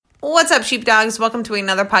What's up, sheepdogs? Welcome to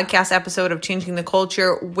another podcast episode of Changing the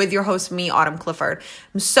Culture with your host, me, Autumn Clifford.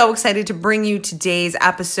 I'm so excited to bring you today's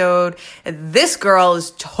episode. This girl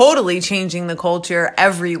is totally changing the culture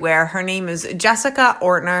everywhere. Her name is Jessica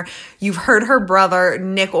Ortner. You've heard her brother,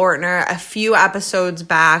 Nick Ortner, a few episodes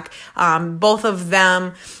back. Both of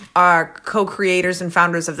them are co-creators and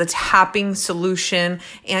founders of the Tapping Solution.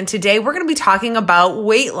 And today we're going to be talking about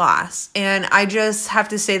weight loss. And I just have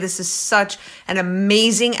to say this is such an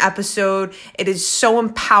amazing episode. It is so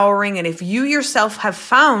empowering. And if you yourself have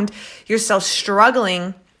found yourself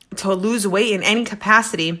struggling to lose weight in any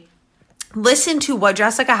capacity, listen to what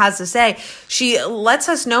Jessica has to say. She lets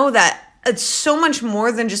us know that it's so much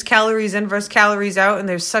more than just calories in versus calories out. And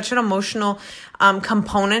there's such an emotional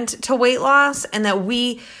component to weight loss, and that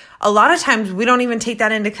a lot of times we don't even take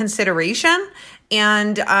that into consideration.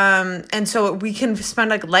 And so we can spend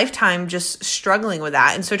like lifetime just struggling with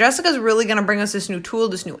that. And so Jessica's really going to bring us this new tool,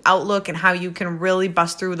 this new outlook, and how you can really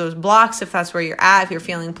bust through those blocks if that's where you're at, if you're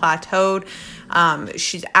feeling plateaued.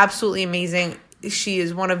 She's absolutely amazing. She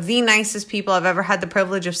is one of the nicest people I've ever had the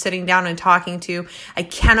privilege of sitting down and talking to. I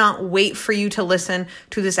cannot wait for you to listen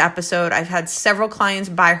to this episode. I've had several clients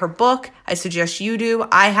buy her book. I suggest you do.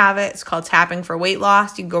 I have it. It's called Tapping for Weight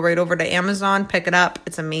Loss. You can go right over to Amazon, pick it up.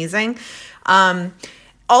 It's amazing.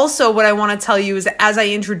 Also, what I want to tell you is that as I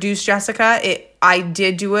introduced Jessica, I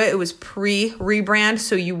did do it. It was pre-rebrand.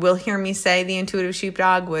 So you will hear me say the Intuitive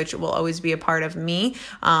Sheepdog, which will always be a part of me.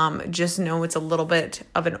 Just know it's a little bit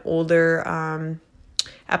of an older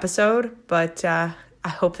episode, but I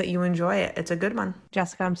hope that you enjoy it. It's a good one.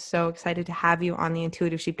 Jessica, I'm so excited to have you on the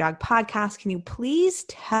Intuitive Sheepdog podcast. Can you please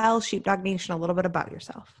tell Sheepdog Nation a little bit about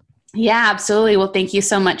yourself? Yeah, absolutely. Well, thank you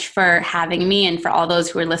so much for having me. And for all those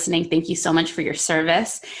who are listening, thank you so much for your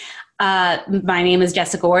service. My name is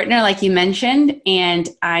Jessica Ortner, like you mentioned, and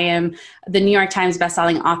I am the New York Times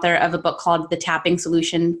bestselling author of a book called The Tapping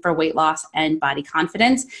Solution for Weight Loss and Body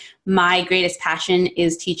Confidence. My greatest passion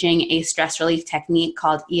is teaching a stress relief technique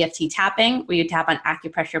called EFT tapping, where you tap on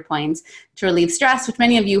acupressure points to relieve stress, which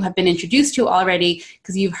many of you have been introduced to already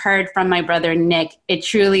because you've heard from my brother, Nick. It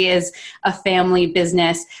truly is a family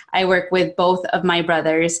business. I work with both of my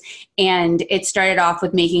brothers, and it started off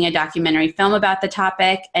with making a documentary film about the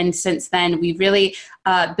topic. And since then, we've really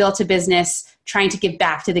built a business trying to give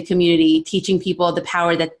back to the community, teaching people the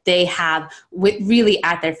power that they have really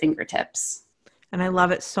at their fingertips. And I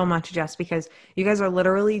love it so much, Jess, because you guys are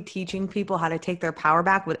literally teaching people how to take their power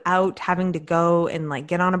back without having to go and like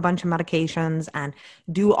get on a bunch of medications and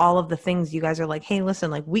do all of the things. You guys are like, hey,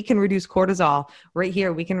 listen, like we can reduce cortisol right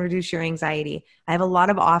here. We can reduce your anxiety. I have a lot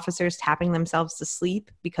of officers tapping themselves to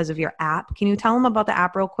sleep because of your app. Can you tell them about the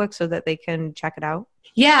app real quick so that they can check it out?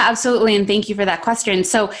 Yeah, absolutely. And thank you for that question.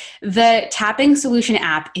 So the Tapping Solution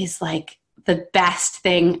app is like the best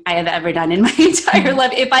thing I have ever done in my entire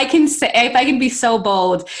life. If I can be so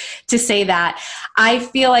bold to say that. I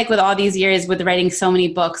feel like with all these years with writing so many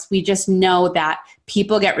books, we just know that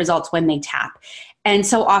people get results when they tap. And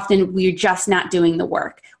so often we're just not doing the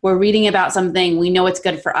work. We're reading about something, we know it's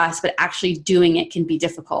good for us, but actually doing it can be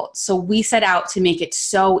difficult. So we set out to make it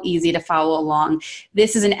so easy to follow along.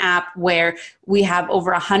 This is an app where we have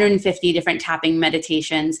over 150 different tapping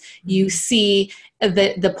meditations. You see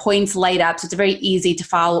the points light up, so it's very easy to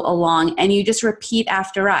follow along, and you just repeat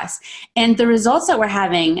after us. And the results that we're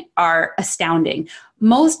having are astounding.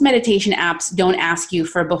 Most meditation apps don't ask you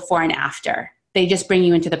for before and after. They just bring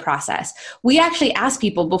you into the process. We actually ask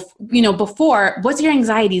people, before, what's your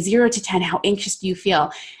anxiety, 0 to 10? How anxious do you feel?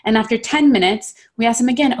 And after 10 minutes, we ask them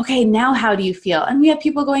again, okay, now how do you feel? And we have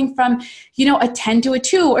people going from, a 10 to a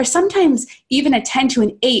 2, or sometimes even a 10 to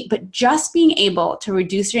an 8, but just being able to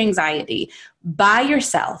reduce your anxiety by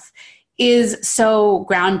yourself is so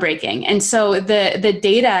groundbreaking. And so the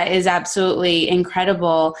data is absolutely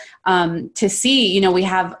incredible to see. We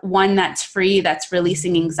have one that's free, that's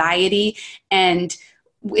releasing anxiety, and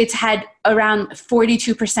it's had around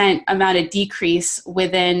 42% amount of decrease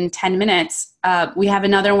within 10 minutes. We have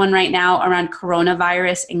another one right now around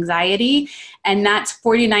coronavirus anxiety, and that's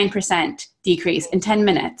 49% decrease in 10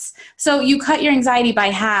 minutes. So you cut your anxiety by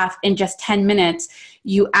half in just 10 minutes.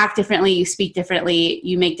 You act differently, you speak differently,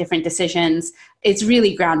 you make different decisions. It's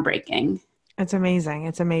really groundbreaking. It's amazing.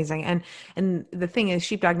 It's amazing. And the thing is,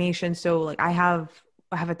 Sheepdog Nation, so like I have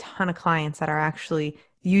a ton of clients that are actually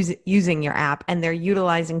using your app, and they're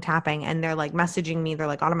utilizing tapping, and they're like messaging me. They're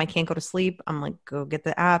like, Autumn, I can't go to sleep. I'm like, go get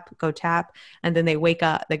the app, go tap. And then they wake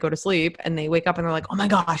up, they go to sleep, and they wake up and they're like, oh my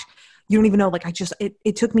gosh, you don't even know, like,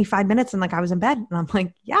 it took me 5 minutes and like I was in bed, and I'm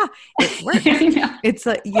like, yeah, it works. It's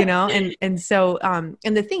like, and so,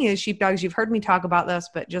 and the thing is, sheepdogs, you've heard me talk about this,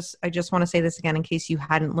 but I just want to say this again, in case you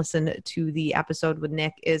hadn't listened to the episode with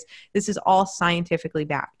Nick, is this is all scientifically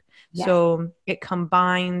backed. Yeah. So it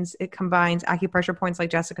combines acupressure points, like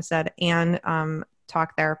Jessica said, and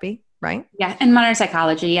talk therapy, right? Yeah. And modern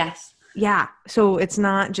psychology. Yes. Yeah. So it's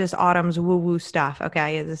not just Autumn's woo-woo stuff.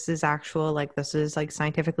 Okay. This is like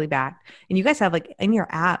scientifically backed. And you guys have, like, in your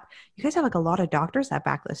app, you guys have like a lot of doctors that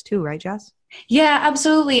back this too, right, Jess? Yeah,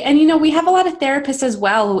 absolutely. And, we have a lot of therapists as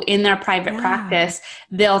well who in their private practice,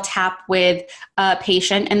 they'll tap with a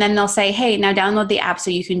patient and then they'll say, hey, now download the app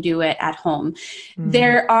so you can do it at home.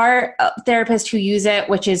 There are therapists who use it,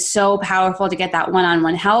 which is so powerful to get that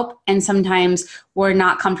one-on-one help. And sometimes we're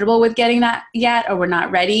not comfortable with getting that yet, or we're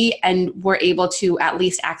not ready, and we're able to at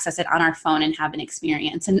least access it on our phone and have an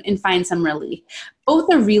experience and find some relief.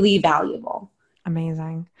 Both are really valuable.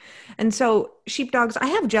 Amazing. And so, sheepdogs, I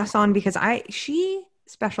have Jess on because she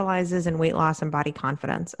specializes in weight loss and body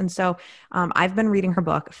confidence. And so I've been reading her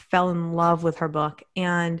book, fell in love with her book.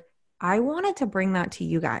 And I wanted to bring that to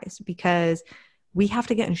you guys because we have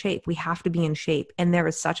to get in shape. We have to be in shape. And there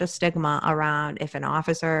is such a stigma around if an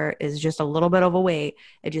officer is just a little bit overweight,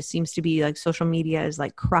 it just seems to be like social media is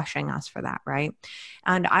like crushing us for that, right?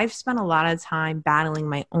 And I've spent a lot of time battling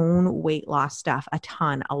my own weight loss stuff,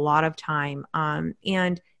 a lot of time.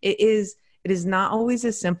 And it is not always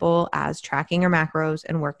as simple as tracking your macros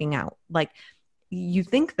and working out. Like, you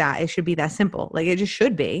think that it should be that simple. Like, it just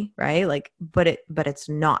should be, right? Like, but it's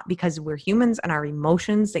not, because we're humans and our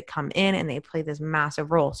emotions, they come in and they play this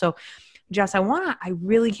massive role. So Jess, I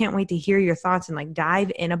really can't wait to hear your thoughts and like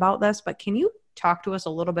dive in about this, but can you talk to us a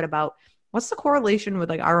little bit about what's the correlation with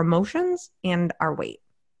like our emotions and our weight?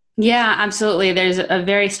 Yeah, absolutely. There's a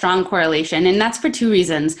very strong correlation, and that's for two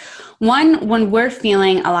reasons. One, when we're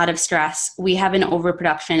feeling a lot of stress, we have an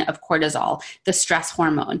overproduction of cortisol, the stress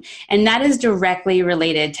hormone, and that is directly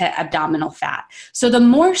related to abdominal fat. So the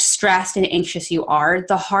more stressed and anxious you are,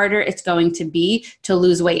 the harder it's going to be to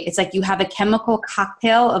lose weight. It's like you have a chemical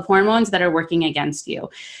cocktail of hormones that are working against you.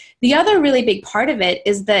 The other really big part of it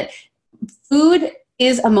is that food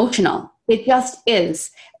is emotional. It just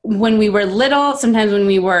is. When we were little, sometimes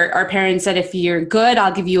our parents said, if you're good,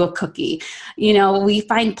 I'll give you a cookie. We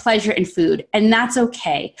find pleasure in food, and that's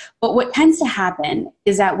okay. But what tends to happen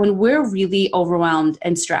is that when we're really overwhelmed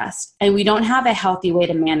and stressed and we don't have a healthy way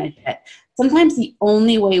to manage it, sometimes the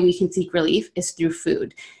only way we can seek relief is through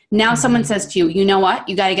food. Now someone says to you, you know what?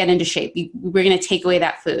 You got to get into shape. We're going to take away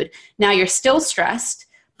that food. Now you're still stressed,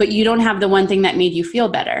 but you don't have the one thing that made you feel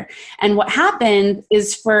better. And what happens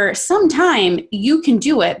is, for some time, you can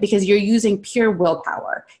do it because you're using pure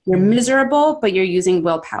willpower. You're miserable, but you're using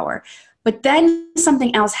willpower. But then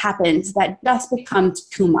something else happens that just becomes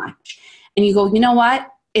too much. And you go, you know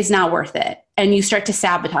what? It's not worth it. And you start to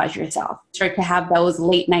sabotage yourself. You start to have those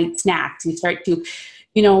late night snacks. You start to,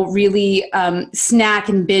 really snack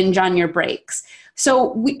and binge on your breaks.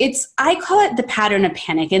 So I call it the pattern of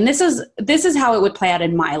panic. And this is how it would play out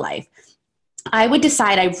in my life. I would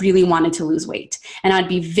decide I really wanted to lose weight, and I'd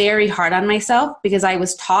be very hard on myself because I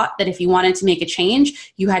was taught that if you wanted to make a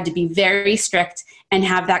change, you had to be very strict and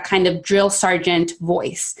have that kind of drill sergeant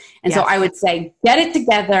voice. And so I would say, get it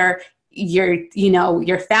together.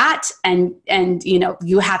 You're fat and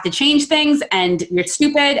you have to change things, and you're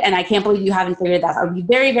stupid. And I can't believe you haven't figured that out. I would be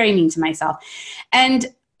very, very mean to myself. And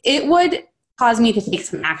it would cause me to take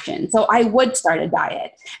some action. So I would start a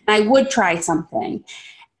diet and I would try something.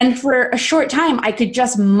 And for a short time, I could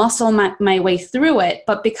just muscle my way through it.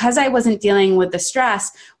 But because I wasn't dealing with the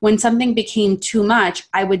stress, when something became too much,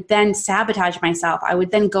 I would then sabotage myself. I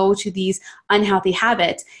would then go to these unhealthy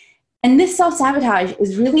habits. And this self-sabotage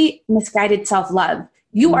is really misguided self-love.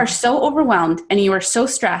 You are so overwhelmed and you are so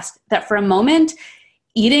stressed that for a moment,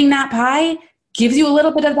 eating that pie gives you a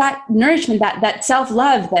little bit of that nourishment, that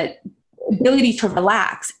self-love, that ability to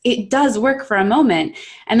relax. It does work for a moment.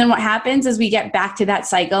 And then what happens is we get back to that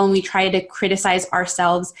cycle and we try to criticize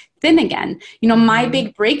ourselves thin again. My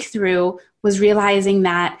big breakthrough was realizing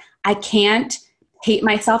that I can't hate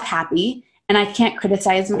myself happy and I can't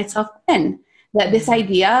criticize myself thin. That this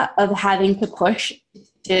idea of having to push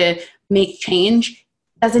to make change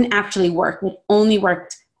doesn't actually work. It only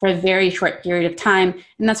works for a very short period of time.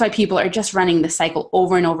 And that's why people are just running the cycle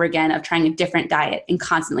over and over again of trying a different diet and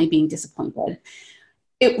constantly being disappointed.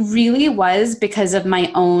 It really was because of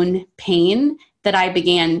my own pain that I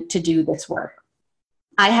began to do this work.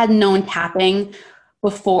 I had known tapping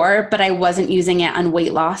before, but I wasn't using it on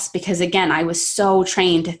weight loss because, again, I was so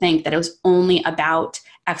trained to think that it was only about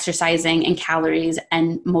exercising and calories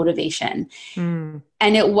and motivation. And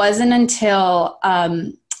it wasn't until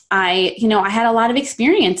I had a lot of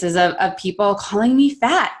experiences of people calling me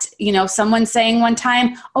fat. Someone saying one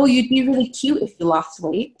time, "Oh, you'd be really cute if you lost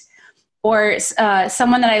weight." Or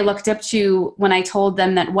someone that I looked up to when I told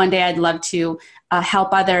them that one day I'd love to help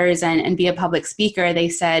others and be a public speaker, they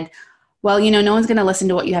said, "Well, no one's going to listen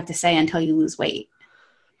to what you have to say until you lose weight."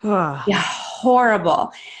 Yeah,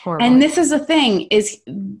 horrible. And this is the thing, is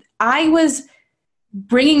I was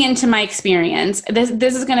bringing into my experience, this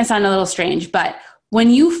is going to sound a little strange, but when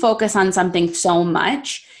you focus on something so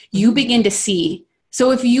much, you begin to see.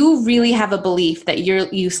 So if you really have a belief that you're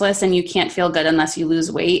useless and you can't feel good unless you lose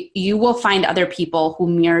weight, you will find other people who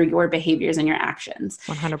mirror your behaviors and your actions.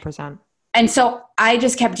 100%. And so I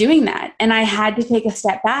just kept doing that. And I had to take a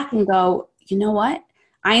step back and go, you know what?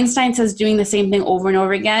 Einstein says doing the same thing over and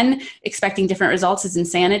over again, expecting different results, is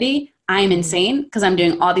insanity. I'm insane because I'm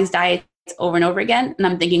doing all these diets over and over again. And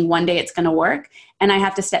I'm thinking one day it's going to work. And I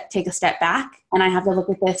have to take a step back and I have to look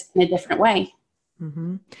at this in a different way.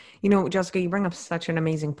 Jessica, you bring up such an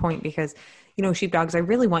amazing point because, sheepdogs, I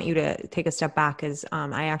really want you to take a step back as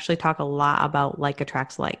I actually talk a lot about like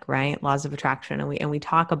attracts like, right? Laws of attraction. And we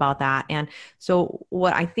talk about that. And so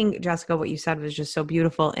what I think, Jessica, what you said was just so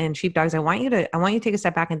beautiful. And sheepdogs, I want you to take a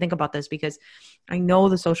step back and think about this because I know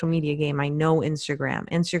the social media game. I know Instagram.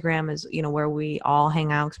 Instagram is, where we all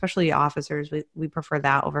hang out, especially officers. We prefer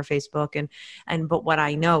that over Facebook. But what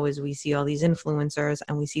I know is we see all these influencers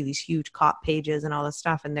and we see these huge cop pages and all this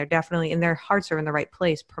stuff. And they're definitely, and their hearts are in the right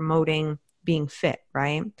place promoting being fit,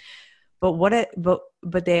 right?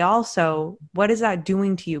 But they also, what is that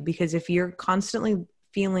doing to you? Because if you're constantly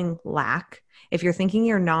feeling lack, if you're thinking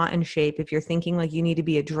you're not in shape, if you're thinking like you need to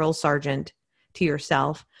be a drill sergeant to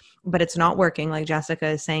yourself, but it's not working, like Jessica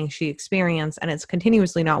is saying she experienced, and it's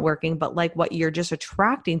continuously not working, but like what you're just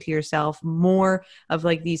attracting to yourself more of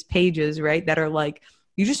like these pages, right? That are like,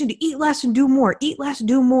 you just need to eat less and do more, eat less,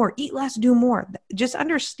 do more, eat less, do more. Just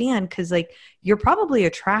understand, because like you're probably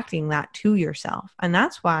attracting that to yourself. And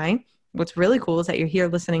that's why what's really cool is that you're here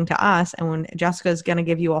listening to us. And when Jessica is going to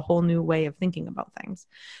give you a whole new way of thinking about things.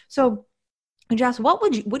 So Jess,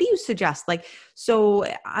 what do you suggest? Like, so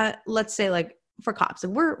let's say like for cops,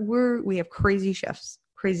 we have crazy shifts,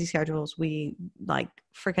 crazy schedules. We like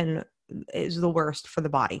freaking is the worst for the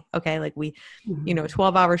body. Okay. Like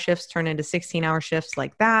 12-hour shifts turn into 16-hour shifts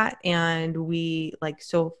like that. And we like,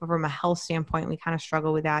 so from a health standpoint, we kind of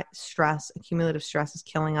struggle with that. Accumulative stress is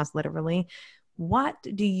killing us literally. What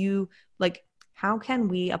do you like, how can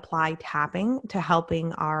we apply tapping to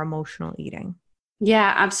helping our emotional eating?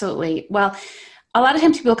 Yeah, absolutely. Well, a lot of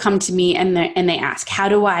times people come to me and they ask, how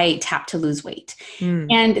do I tap to lose weight?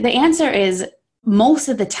 And the answer is, most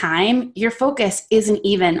of the time, your focus isn't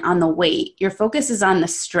even on the weight. Your focus is on the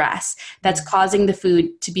stress that's causing the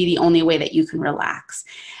food to be the only way that you can relax.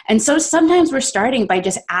 And so sometimes we're starting by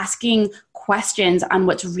just asking questions on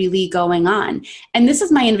what's really going on. And this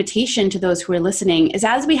is my invitation to those who are listening, is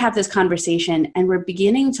as we have this conversation and we're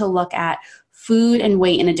beginning to look at food and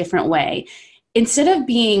weight in a different way, instead of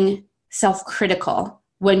being self-critical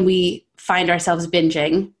when we find ourselves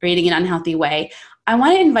binging or eating in an unhealthy way, I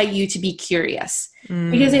want to invite you to be curious,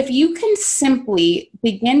 because if you can simply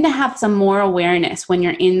begin to have some more awareness when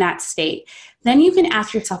you're in that state, then you can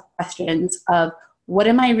ask yourself questions of, what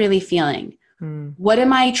am I really feeling? What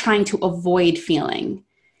am I trying to avoid feeling?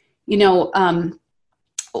 And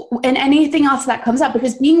anything else that comes up,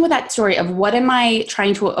 because being with that story of what am I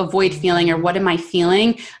trying to avoid feeling or what am I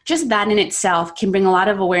feeling, just that in itself can bring a lot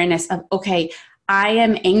of awareness of, okay, I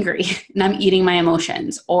am angry and I'm eating my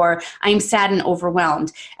emotions, or I'm sad and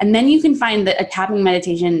overwhelmed. And then you can find a tapping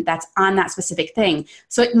meditation that's on that specific thing.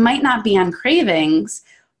 So it might not be on cravings,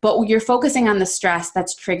 but you're focusing on the stress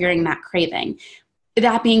that's triggering that craving.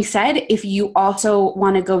 That being said, if you also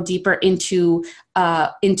want to go deeper into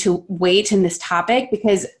weight in this topic,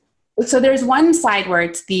 because so there's one side where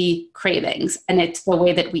it's the cravings and it's the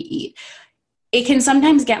way that we eat. It can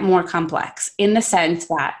sometimes get more complex in the sense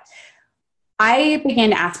that I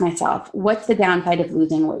began to ask myself, what's the downside of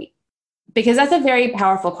losing weight? Because that's a very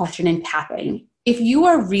powerful question in tapping. If you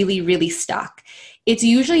are really, really stuck, it's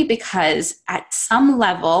usually because at some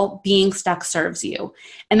level being stuck serves you.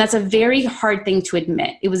 And that's a very hard thing to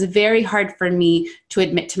admit. It was very hard for me to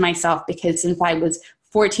admit to myself, because since I was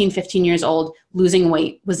 14, 15 years old, losing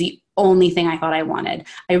weight was the only thing I thought I wanted.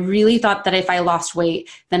 I really thought that if I lost weight,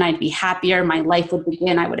 then I'd be happier. My life would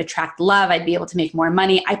begin. I would attract love. I'd be able to make more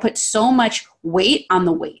money. I put so much weight on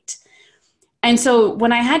the weight. And so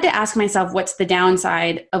when I had to ask myself, what's the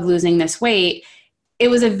downside of losing this weight? It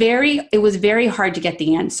was very hard to get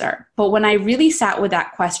the answer. But when I really sat with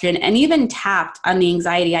that question and even tapped on the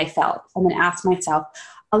anxiety I felt and then asked myself,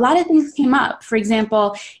 a lot of things came up. For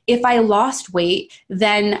example, if I lost weight,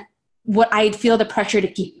 then what I'd feel the pressure to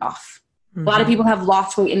keep it off. A lot of people have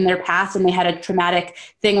lost weight in their past and they had a traumatic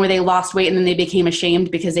thing where they lost weight and then they became ashamed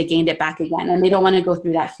because they gained it back again. And they don't want to go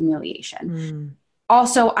through that humiliation.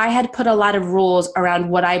 Also, I had put a lot of rules around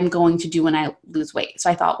what I'm going to do when I lose weight. So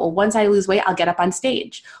I thought, well, once I lose weight, I'll get up on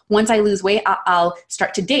stage. Once I lose weight, I'll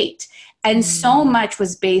start to date. And so much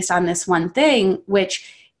was based on this one thing, which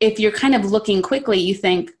if you're kind of looking quickly, you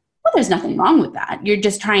think, well, there's nothing wrong with that. You're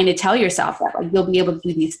just trying to tell yourself that like, you'll be able to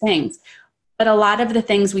do these things. But a lot of the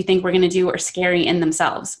things we think we're going to do are scary in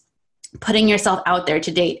themselves. Putting yourself out there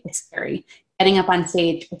to date is scary. Getting up on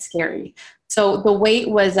stage is scary. So the weight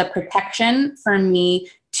was a protection for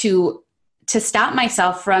me to stop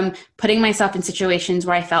myself from putting myself in situations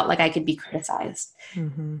where I felt like I could be criticized.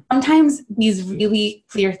 Sometimes these really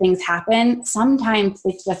clear things happen. Sometimes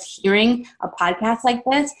it's just hearing a podcast like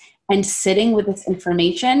this and sitting with this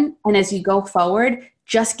information. And as you go forward,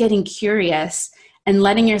 just getting curious and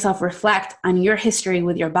letting yourself reflect on your history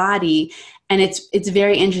with your body. And it's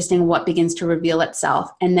very interesting what begins to reveal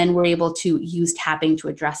itself. And then we're able to use tapping to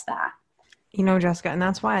address that. You know, Jessica, and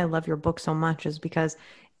that's why I love your book so much, is because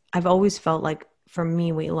I've always felt like for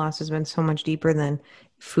me, weight loss has been so much deeper than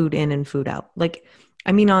food in and food out. Like,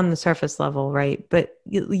 I mean, on the surface level, right? But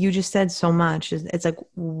you just said so much. It's like,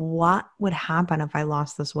 what would happen if I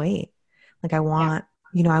lost this weight? Like I want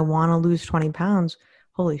to lose 20 pounds.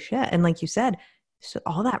 Holy shit. And like you said, so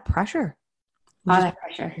all that pressure, so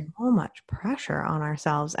much pressure on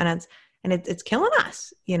ourselves, and it's killing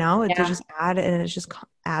us, you know, it just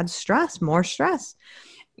adds stress, more stress.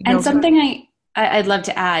 And something I'd love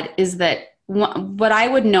to add is that what I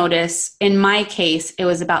would notice in my case, it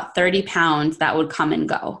was about 30 pounds that would come and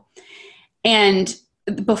go. And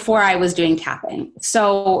before I was doing tapping,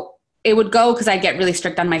 so it would go because I'd get really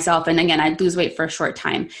strict on myself. And again, I'd lose weight for a short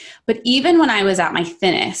time. But even when I was at my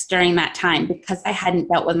thinnest during that time, because I hadn't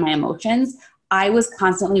dealt with my emotions, I was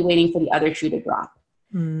constantly waiting for the other shoe to drop.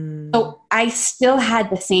 So I still had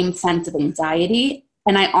the same sense of anxiety.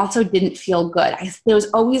 And I also didn't feel good. There was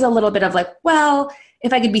always a little bit of like, well,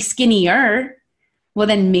 if I could be skinnier, well,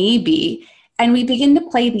 then maybe. And we begin to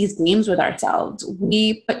play these games with ourselves.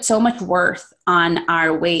 We put so much worth on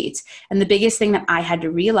our weight. And the biggest thing that I had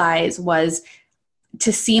to realize was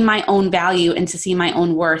to see my own value and to see my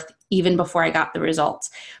own worth even before I got the results.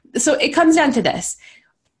 So it comes down to this.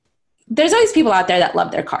 There's always people out there that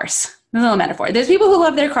love their cars. A little metaphor. There's people who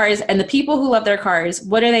love their cars, and the people who love their cars,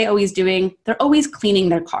 what are they always doing? They're always cleaning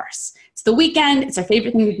their cars. It's the weekend. It's their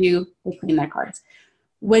favorite thing to do. They clean their cars.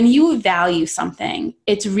 When you value something,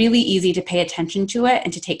 it's really easy to pay attention to it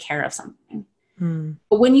and to take care of something.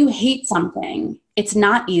 But when you hate something, it's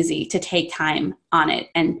not easy to take time on it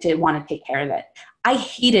and to want to take care of it. I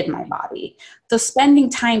hated my body. So spending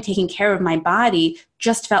time taking care of my body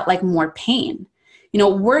just felt like more pain. You know,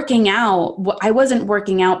 working out, I wasn't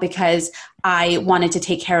working out because I wanted to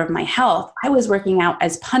take care of my health. I was working out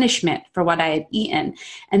as punishment for what I had eaten.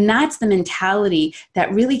 And that's the mentality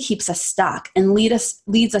that really keeps us stuck and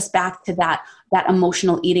leads us back to that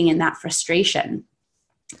emotional eating and that frustration.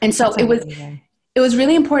 And so it was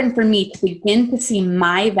really important for me to begin to see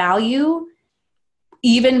my value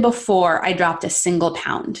even before I dropped a single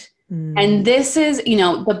pound. And this is, you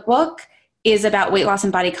know, the book is about weight loss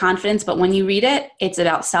and body confidence, but when you read it, it's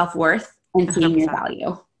about self-worth and seeing your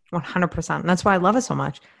value. 100%. And that's why I love it so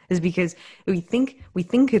much, is because we think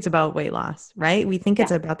it's about weight loss, right? We think it's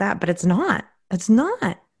about that, but it's not. It's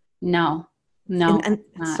not. No. And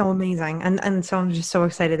it's so amazing. And so I'm just so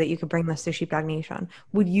excited that you could bring this to Sheepdog Nation.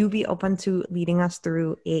 Would you be open to leading us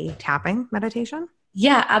through a tapping meditation?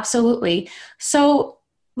 Yeah, absolutely. So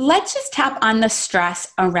let's just tap on the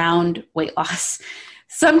stress around weight loss.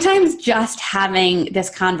 Sometimes just having this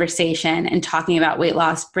conversation and talking about weight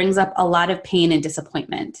loss brings up a lot of pain and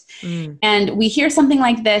disappointment. And we hear something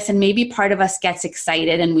like this, and maybe part of us gets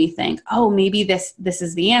excited and we think, oh, maybe this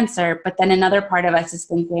is the answer. But then another part of us is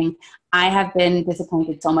thinking, I have been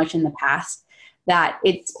disappointed so much in the past that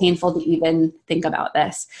it's painful to even think about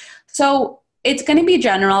this. So it's going to be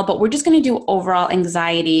general, but we're just going to do overall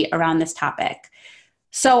anxiety around this topic.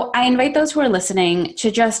 So I invite those who are listening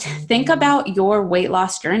to just think about your weight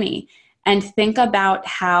loss journey and think about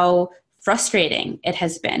how frustrating it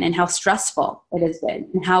has been and how stressful it has been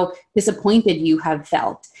and how disappointed you have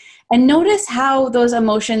felt. And notice how those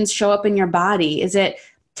emotions show up in your body. Is it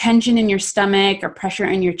tension in your stomach or pressure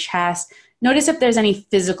in your chest? Notice if there's any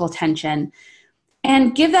physical tension,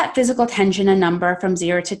 and give that physical tension a number from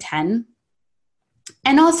 0 to 10.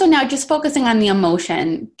 And also now just focusing on the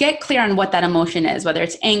emotion, get clear on what that emotion is, whether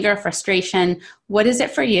it's anger, frustration, what is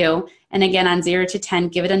it for you? And again, on 0 to 10,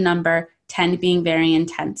 give it a number, 10 being very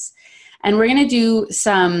intense. And we're going to do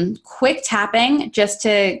some quick tapping just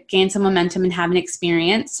to gain some momentum and have an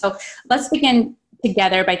experience. So let's begin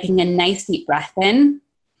together by taking a nice deep breath in.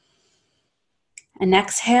 And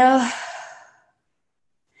exhale.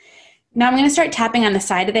 Now I'm going to start tapping on the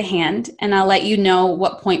side of the hand, and I'll let you know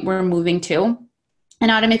what point we're moving to.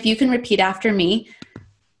 And Autumn, if you can repeat after me.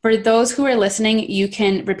 For those who are listening, you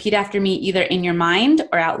can repeat after me either in your mind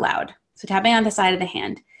or out loud. So tapping on the side of the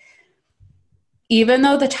hand. Even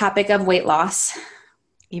though the topic of weight loss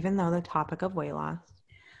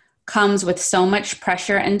comes with so much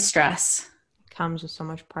pressure and stress,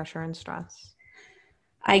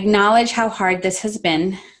 I acknowledge how hard this has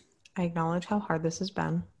been.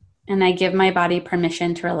 And I give my body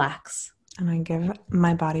permission to relax.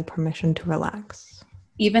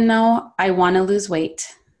 Even though I want to lose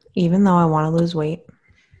weight.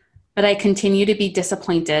 But I continue to be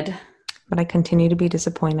disappointed.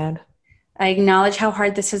 I acknowledge how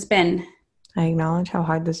hard this has been.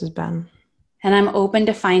 And I'm open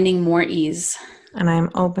to finding more ease.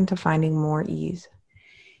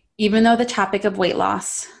 Even though the topic of weight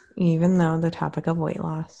loss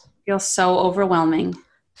feels so overwhelming.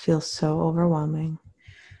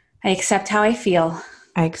 I accept how I feel.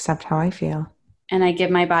 And I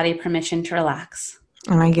give my body permission to relax.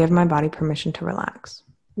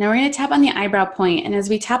 Now we're going to tap on the eyebrow point, and as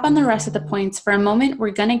we tap on the rest of the points, for a moment,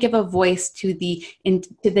 we're going to give a voice to the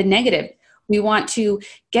negative. We want to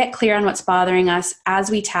get clear on what's bothering us as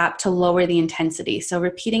we tap to lower the intensity. So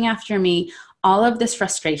repeating after me, all of this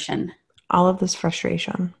frustration.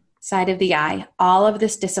 Side of the eye, all of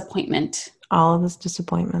this disappointment.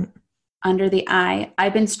 Under the eye,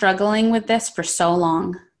 I've been struggling with this for so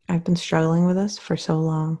long.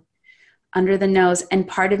 Under the nose, and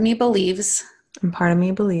part of me believes.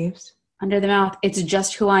 Under the mouth, it's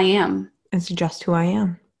just who I am.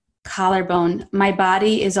 Collarbone, my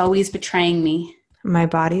body is always betraying me.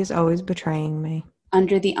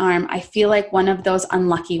 Under the arm, I feel like one of those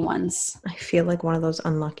unlucky ones.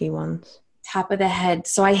 Top of the head,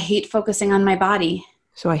 so I hate focusing on my body.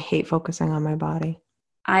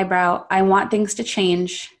 Eyebrow, I want things to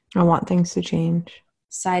change.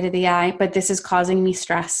 Side of the eye, but this is causing me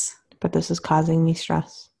stress.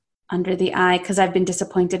 Under the eye, because I've been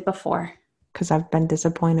disappointed before.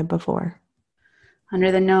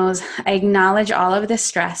 Under the nose, I acknowledge all of this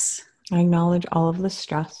stress.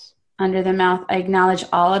 Under the mouth, I acknowledge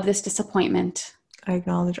all of this disappointment.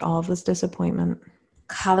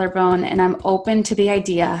 Collarbone, and I'm open to the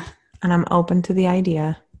idea.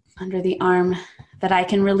 Under the arm, that I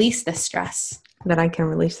can release this stress.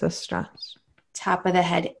 Top of the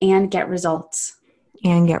head, and get results.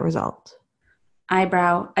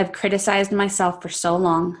 Eyebrow, I've criticized myself for so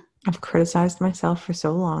long.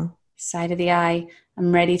 Side of the eye,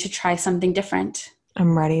 I'm ready to try something different.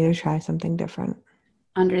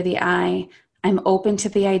 Under the eye, I'm open to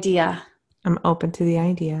the idea.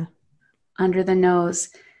 Under the nose,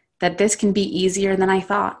 that this can be easier than I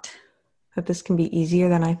thought.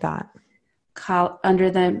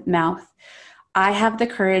 Under the mouth, I have the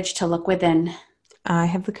courage to look within.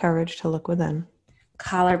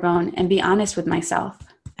 Collarbone, and be honest with myself.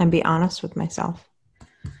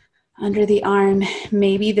 Under the arm,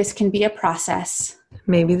 maybe this can be a process.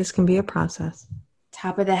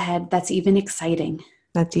 Top of the head, that's even exciting.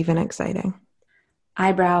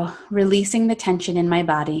 Eyebrow, releasing the tension in my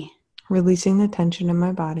body.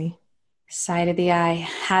 Side of the eye,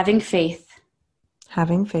 having faith.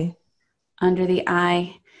 Under the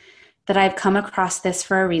eye, that I've come across this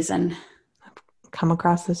for a reason.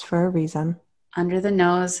 Under the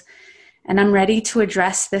nose, and I'm ready to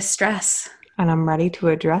address this stress.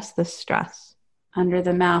 Under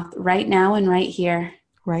the mouth, right now and right here.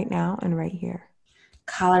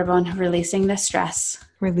 Collarbone, releasing the stress.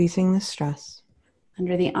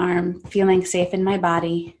 Under the arm, feeling safe in my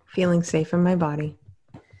body.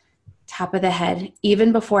 Top of the head,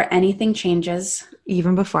 even before anything changes.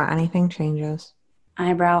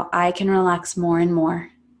 Eyebrow, I can relax more and more.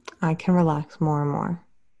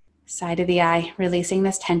 Side of the eye, releasing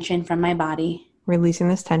this tension from my body.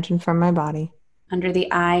 Under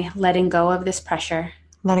the eye, letting go of this pressure.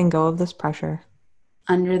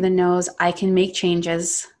 Under the nose, I can make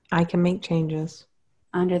changes.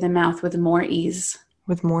 Under the mouth, with more ease.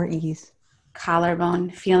 Collarbone,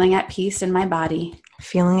 feeling at peace in my body.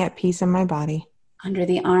 Under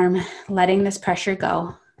the arm, letting this pressure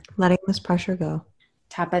go. Letting this pressure go.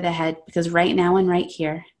 Top of the head, because right now and right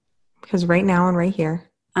here, Because right now and right here,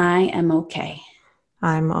 I am okay.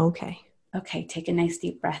 I'm okay. Okay, take a nice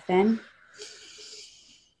deep breath in.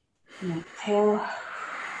 And exhale.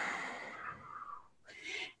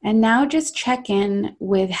 And now just check in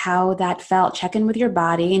with how that felt. Check in with your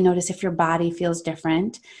body and notice if your body feels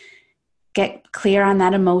different. Get clear on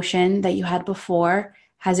that emotion that you had before.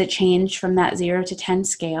 Has it changed from that 0 to 10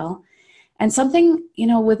 scale? And something,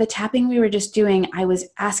 with the tapping we were just doing, I was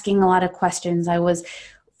asking a lot of questions. I was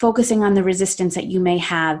focusing on the resistance that you may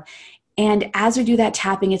have. And as we do that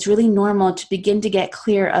tapping, it's really normal to begin to get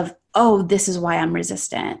clear of, oh, this is why I'm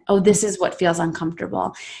resistant. Oh, this is what feels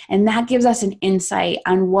uncomfortable. And that gives us an insight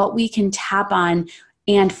on what we can tap on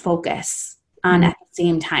and focus on at the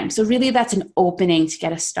same time. So really that's an opening to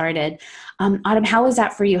get us started. Autumn, how was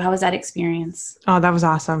that for you? How was that experience? Oh, that was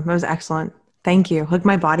awesome. That was excellent. Thank you. Like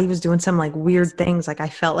my body was doing some like weird things. Like I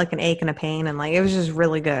felt like an ache and a pain and like it was just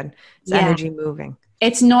really good. It's energy moving.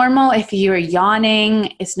 It's normal if you're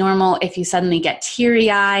yawning. It's normal if you suddenly get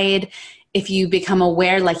teary-eyed. If you become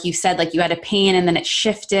aware, like you said, like you had a pain and then it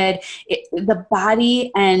shifted. The body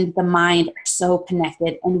and the mind are so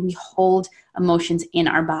connected, and we hold emotions in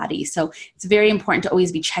our body. So it's very important to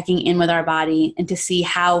always be checking in with our body and to see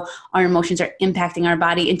how our emotions are impacting our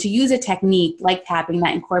body, and to use a technique like tapping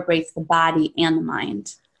that incorporates the body and the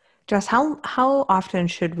mind. Jess, how often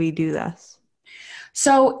should we do this?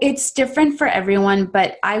 So it's different for everyone,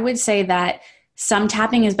 but I would say that some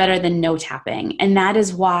tapping is better than no tapping. And that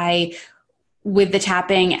is why with the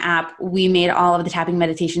tapping app, we made all of the tapping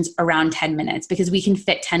meditations around 10 minutes, because we can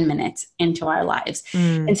fit 10 minutes into our lives.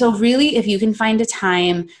 And so really, if you can find a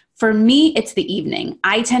time, for me, it's the evening.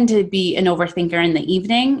 I tend to be an overthinker in the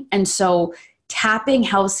evening. And so tapping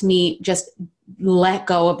helps me just let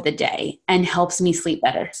go of the day and helps me sleep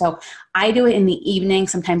better. So I do it in the evening,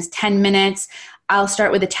 sometimes 10 minutes. I'll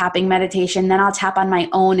start with a tapping meditation, then I'll tap on my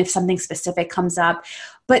own if something specific comes up.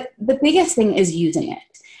 But the biggest thing is using it.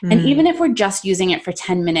 And even if we're just using it for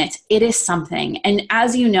 10 minutes, it is something. And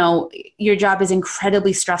as you know, your job is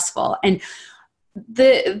incredibly stressful. And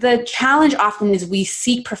the challenge often is we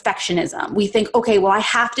seek perfectionism. We think, okay, well, I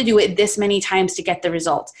have to do it this many times to get the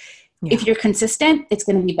result. Yeah. If you're consistent, it's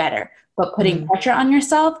going to be better. But putting pressure on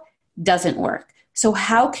yourself doesn't work. So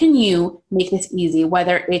how can you make this easy,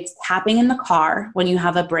 whether it's tapping in the car when you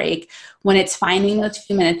have a break, when it's finding those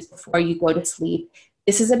few minutes before you go to sleep?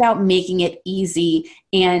 This is about making it easy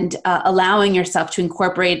and allowing yourself to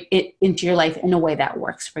incorporate it into your life in a way that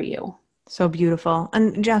works for you. So beautiful.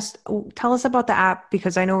 And Jess, tell us about the app,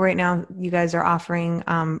 because I know right now you guys are offering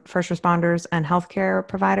first responders and healthcare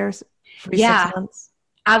providers free 6 months.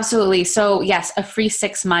 Absolutely. So yes, a free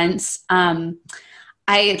 6 months.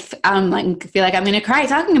 I feel like I'm going to cry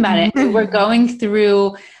talking about it. We're going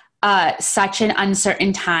through such an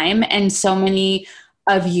uncertain time, and so many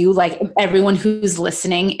of you, like everyone who's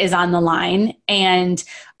listening, is on the line and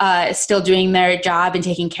still doing their job and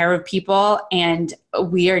taking care of people. And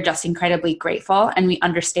we are just incredibly grateful. And we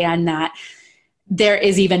understand that there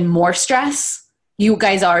is even more stress. You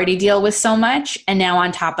guys already deal with so much. And now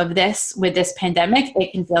on top of this, with this pandemic,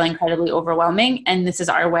 it can feel incredibly overwhelming. And this is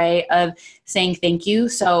our way of saying thank you.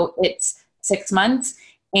 So it's 6 months.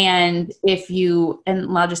 And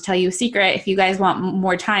and I'll just tell you a secret, if you guys want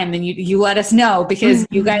more time, then you let us know, because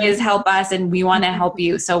you guys help us and we want to help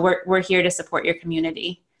you. So we're here to support your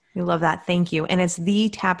community. We love that. Thank you. And it's the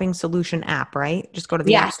Tapping Solution app, right? Just go to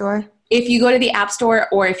the App Store. If you go to the App Store,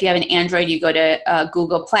 or if you have an Android, you go to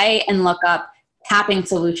Google Play and look up Tapping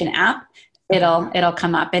Solution app. It'll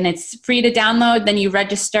come up, and it's free to download. Then you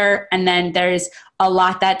register, and then there's a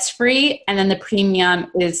lot that's free. And then the premium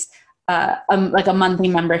is like a monthly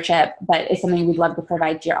membership, but it's something we'd love to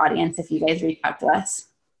provide to your audience if you guys reach out to us.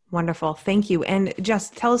 Wonderful. Thank you. And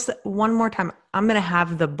just tell us one more time, I'm going to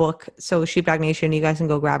have the book. So Sheepdog Nation, you guys can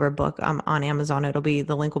go grab her book on Amazon.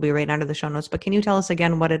 The link will be right under the show notes, but can you tell us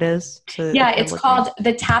again what it is? It's called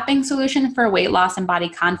The Tapping Solution for Weight Loss and Body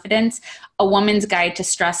Confidence, A Woman's Guide to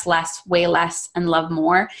Stress Less, Weigh Less, and Love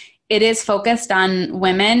More. It is focused on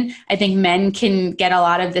women. I think men can get a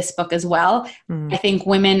lot of this book as well. I think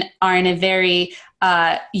women are in a very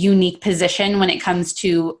unique position when it comes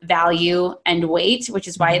to value and weight, which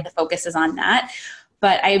is why the focus is on that.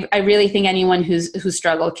 But I really think anyone who's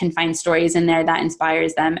struggled can find stories in there that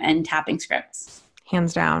inspires them, and tapping scripts.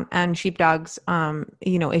 Hands down. And sheepdogs,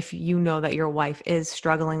 if you know that your wife is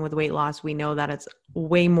struggling with weight loss, we know that it's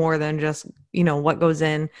way more than just, what goes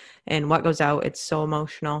in and what goes out. It's so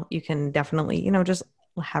emotional. You can definitely, just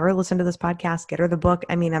have her listen to this podcast, get her the book.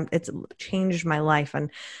 I mean, it's changed my life. And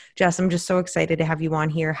Jess, I'm just so excited to have you on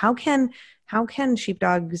here. How can how can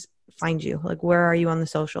sheepdogs find you? Like, where are you on the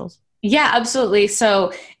socials? Yeah, absolutely.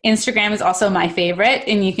 So Instagram is also my favorite,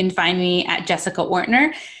 and you can find me at Jessica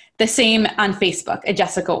Ortner. The same on Facebook at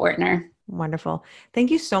Jessica Ortner. Wonderful.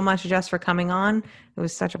 Thank you so much, Jess, for coming on. It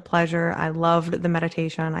was such a pleasure. I loved the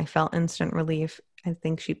meditation. I felt instant relief. I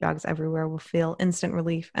think Sheepdogs Everywhere will feel instant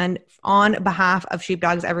relief. And on behalf of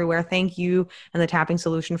Sheepdogs Everywhere, thank you and the Tapping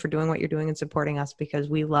Solution for doing what you're doing and supporting us, because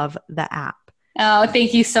we love the app. Oh,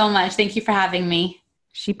 thank you so much. Thank you for having me.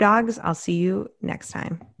 Sheepdogs, I'll see you next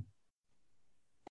time.